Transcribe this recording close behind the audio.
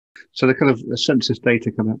So the census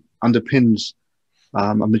data kind of underpins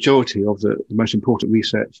a majority of the most important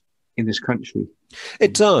research in this country.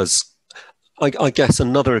 It does. I guess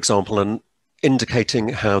another example and indicating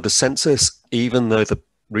how the census, even though the most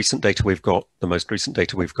recent data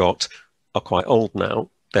we've got are quite old now,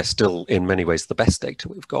 they're still in many ways the best data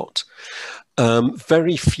we've got.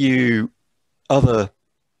 Very few other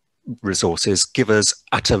resources give us,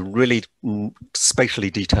 at a really spatially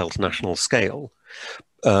detailed national scale,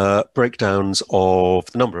 breakdowns of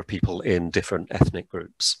the number of people in different ethnic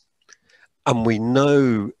groups. And we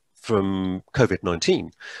know from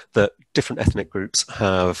COVID-19 that different ethnic groups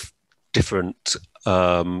have different,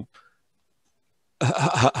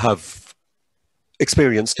 have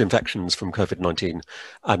experienced infections from COVID-19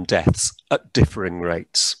 and deaths at differing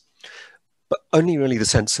rates. But only really the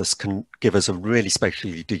census can give us a really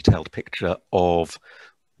spatially detailed picture of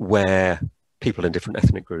where people in different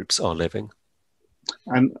ethnic groups are living.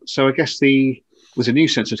 And so I guess with the new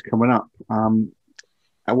census coming up,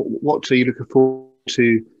 what are you looking forward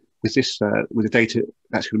to with this, with the data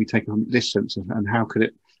that's going to be taken on this census, and how could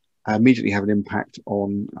it immediately have an impact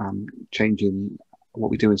on changing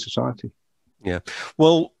what we do in society? Yeah,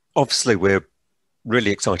 well, obviously we're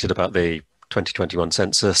really excited about the 2021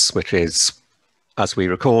 census, which is, as we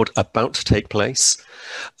record, about to take place.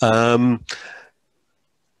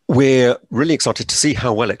 We're really excited to see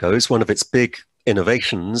how well it goes. One of its big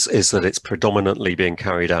innovations is that it's predominantly being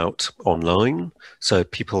carried out online, so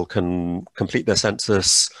people can complete their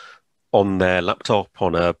census on their laptop,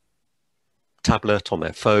 on a tablet, on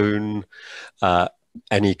their phone,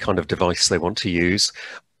 any kind of device they want to use.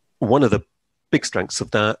 One of the big strengths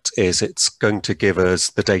of that is it's going to give us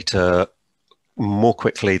the data more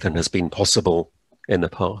quickly than has been possible in the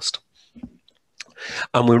past.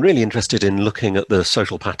 And we're really interested in looking at the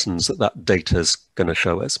social patterns that data is going to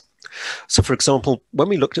show us. So, for example, when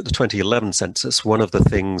we looked at the 2011 census, one of the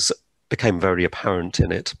things that became very apparent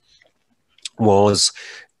in it was,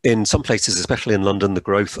 in some places, especially in London, the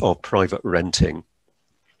growth of private renting.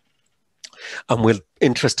 And we're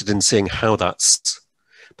interested in seeing how that's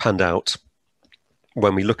panned out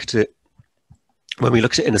when we look at it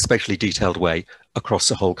in a spatially detailed way across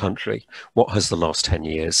the whole country. What has the last 10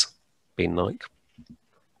 years been like?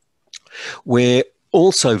 We're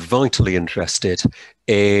also vitally interested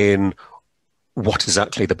in what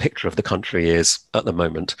exactly the picture of the country is at the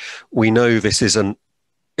moment. We know this is an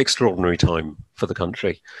extraordinary time for the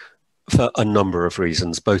country for a number of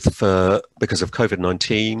reasons, both because of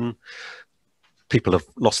COVID-19, people have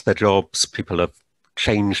lost their jobs, people have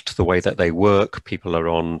changed the way that they work, people are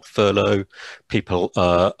on furlough, people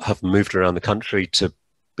have moved around the country to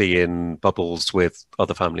be in bubbles with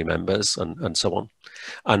other family members and so on.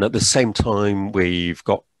 And at the same time, we've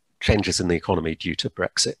got changes in the economy due to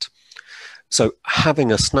Brexit. So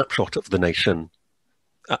having a snapshot of the nation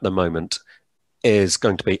at the moment is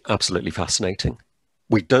going to be absolutely fascinating.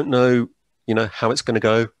 We don't know, how it's going to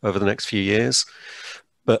go over the next few years,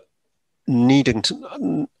 but having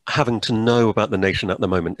to know about the nation at the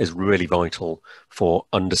moment is really vital for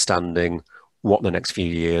understanding what the next few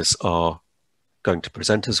years are going to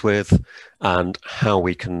present us with and how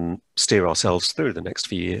we can steer ourselves through the next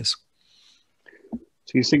few years.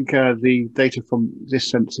 So you think the data from this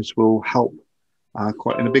census will help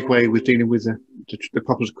quite in a big way with dealing with the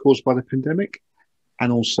problems caused by the pandemic,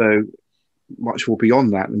 and also much more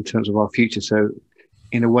beyond that in terms of our future? So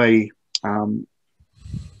in a way,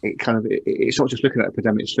 it's not just looking at a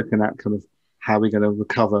pandemic, it's looking at kind of how we're going to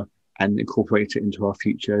recover and incorporate it into our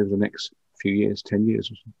future over the next few years, 10 years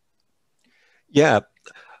or so. Yeah,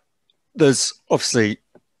 there's obviously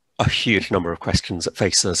a huge number of questions that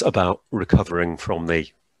face us about recovering from the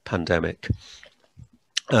pandemic,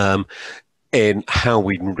 in how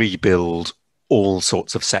we rebuild all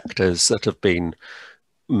sorts of sectors that have been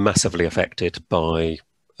massively affected by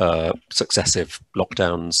successive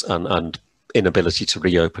lockdowns and inability to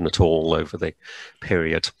reopen at all over the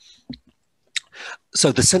period.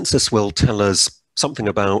 So the census will tell us something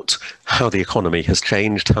about how the economy has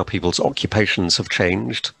changed, how people's occupations have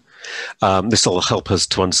changed. This will help us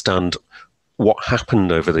to understand what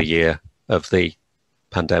happened over the year of the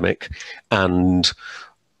pandemic and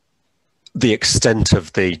the extent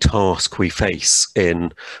of the task we face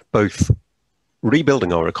in both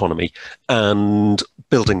rebuilding our economy and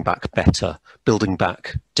building back better, building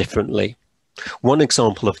back differently. One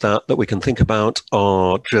example of that we can think about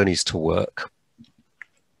are journeys to work.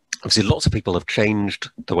 Obviously, lots of people have changed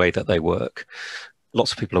the way that they work.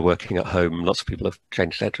 Lots of people are working at home. Lots of people have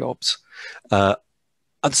changed their jobs. At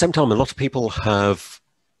the same time, a lot of people have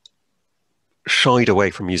shied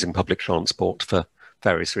away from using public transport for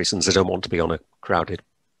various reasons. They don't want to be on a crowded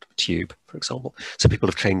tube, for example. So people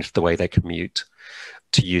have changed the way they commute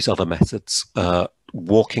to use other methods,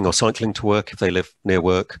 walking or cycling to work if they live near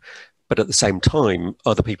work. But at the same time,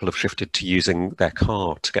 other people have shifted to using their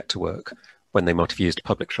car to get to work when they might have used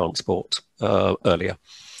public transport earlier.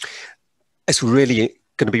 It's really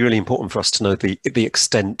going to be really important for us to know the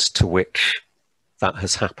extent to which that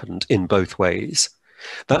has happened in both ways.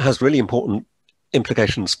 That has really important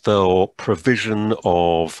implications for provision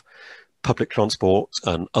of public transport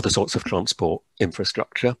and other sorts of transport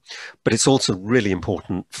infrastructure, but it's also really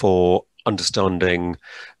important for understanding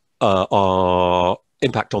our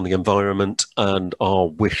impact on the environment and our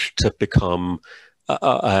wish to become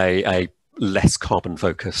a less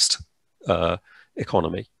carbon-focused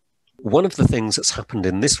economy. One of the things that's happened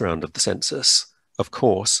in this round of the census, of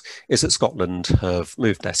course, is that Scotland have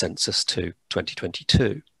moved their census to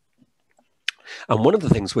 2022. And one of the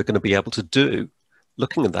things we're going to be able to do,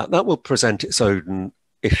 looking at that will present its own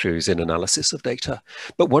issues in analysis of data.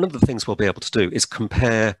 But one of the things we'll be able to do is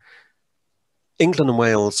compare England and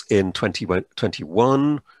Wales in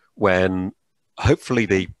 2021, when hopefully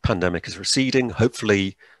the pandemic is receding,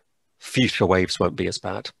 hopefully future waves won't be as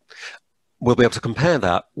bad. We'll be able to compare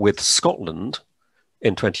that with Scotland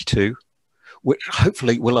in 22, which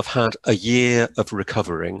hopefully will have had a year of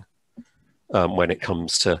recovering when it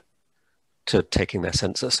comes to taking their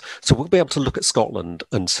census. So we'll be able to look at Scotland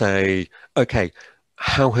and say, okay,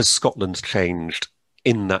 how has Scotland changed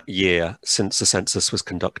in that year since the census was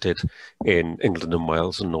conducted in England and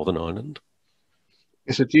Wales and Northern Ireland?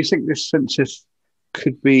 So do you think this census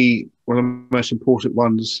could be one of the most important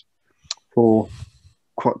ones for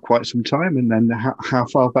quite some time? And then how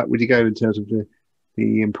far back would you go in terms of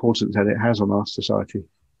the importance that it has on our society?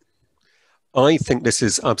 I think this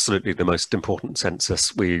is absolutely the most important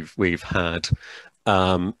census we've had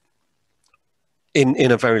in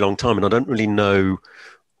a very long time, and I don't really know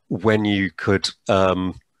when you could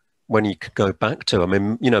go back to. I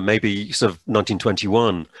mean, maybe sort of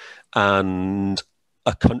 1921, and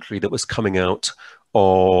a country that was coming out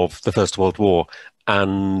of the First World War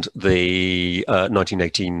and the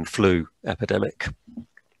 1918 flu epidemic,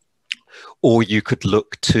 or you could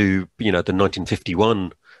look to the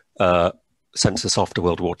 1951. Census after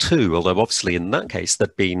World War II, although obviously in that case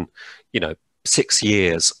there'd been, 6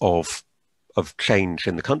 years of change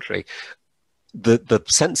in the country. The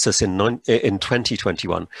census in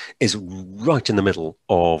 2021 is right in the middle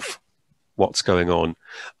of what's going on.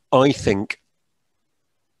 I think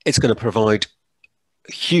it's going to provide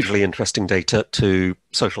hugely interesting data to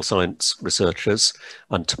social science researchers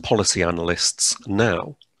and to policy analysts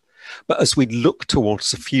now. But as we look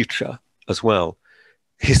towards the future as well,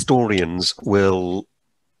 historians will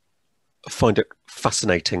find it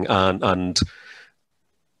fascinating and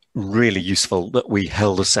really useful that we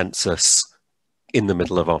held a census in the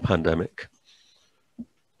middle of our pandemic.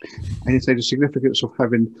 And you say the significance of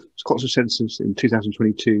having Scotland's census in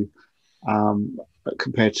 2022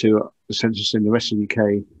 compared to the census in the rest of the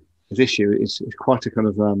UK this year is quite a kind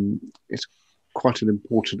of it's quite an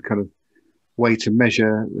important kind of way to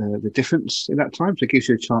measure the difference in that time. So it gives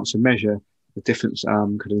you a chance to measure the difference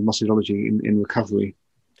kind of methodology in recovery.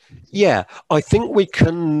 Yeah, I think we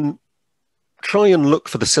can try and look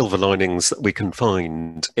for the silver linings that we can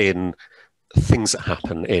find in things that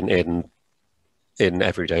happen in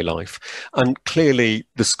everyday life. And clearly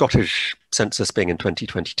the Scottish census being in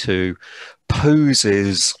 2022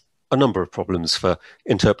 poses a number of problems for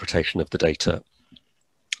interpretation of the data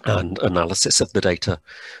and analysis of the data,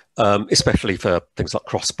 especially for things like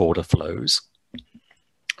cross-border flows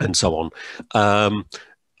and so on.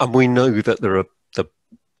 And we know that there are the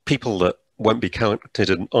people that won't be counted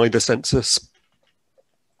in either census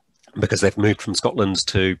because they've moved from Scotland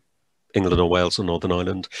to England or Wales or Northern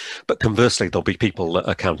Ireland. But conversely, there'll be people that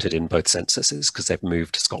are counted in both censuses because they've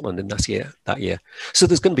moved to Scotland in that year. So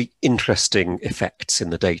there's going to be interesting effects in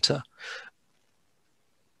the data.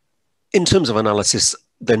 In terms of analysis,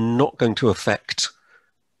 they're not going to affect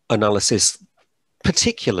analysis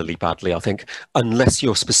particularly badly, I think, unless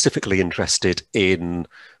you're specifically interested in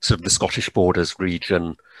sort of the Scottish Borders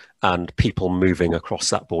region and people moving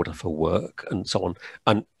across that border for work and so on.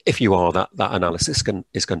 And if you are, that analysis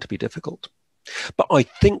is going to be difficult. But I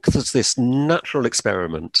think there's this natural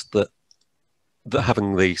experiment that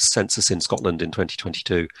having the census in Scotland in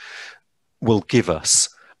 2022 will give us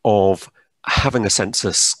of having a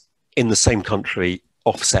census in the same country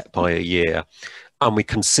offset by a year. And we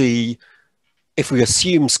can see, if we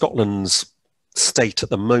assume Scotland's state at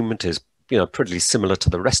the moment is pretty similar to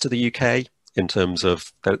the rest of the UK in terms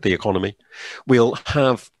of the economy, we'll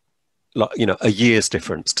have a year's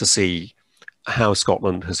difference to see how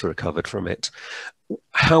Scotland has recovered from it.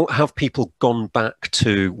 How have people gone back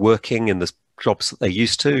to working in the jobs that they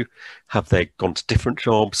used to? Have they gone to different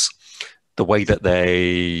jobs? The way that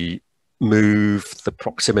they move, the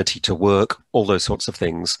proximity to work, all those sorts of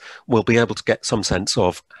things, we'll be able to get some sense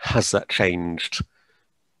of, has that changed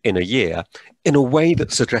in a year, in a way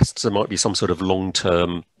that suggests there might be some sort of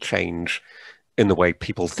long-term change in the way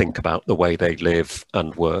people think about the way they live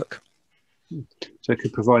and work. So it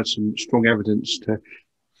could provide some strong evidence to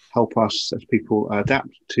help us as people adapt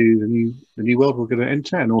to the new world we're going to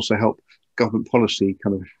enter, and also help government policy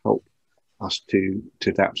kind of help us to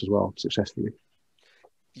adapt as well successfully.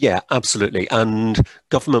 Yeah, absolutely. And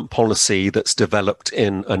government policy that's developed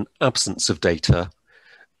in an absence of data,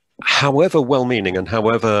 however well-meaning and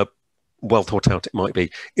however well thought out it might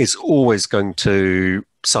be, is always going to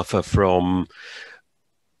suffer from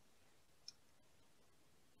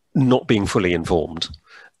not being fully informed.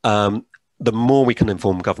 The more we can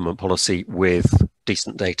inform government policy with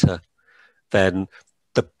decent data, then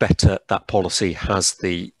the better that policy has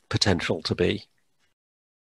the potential to be.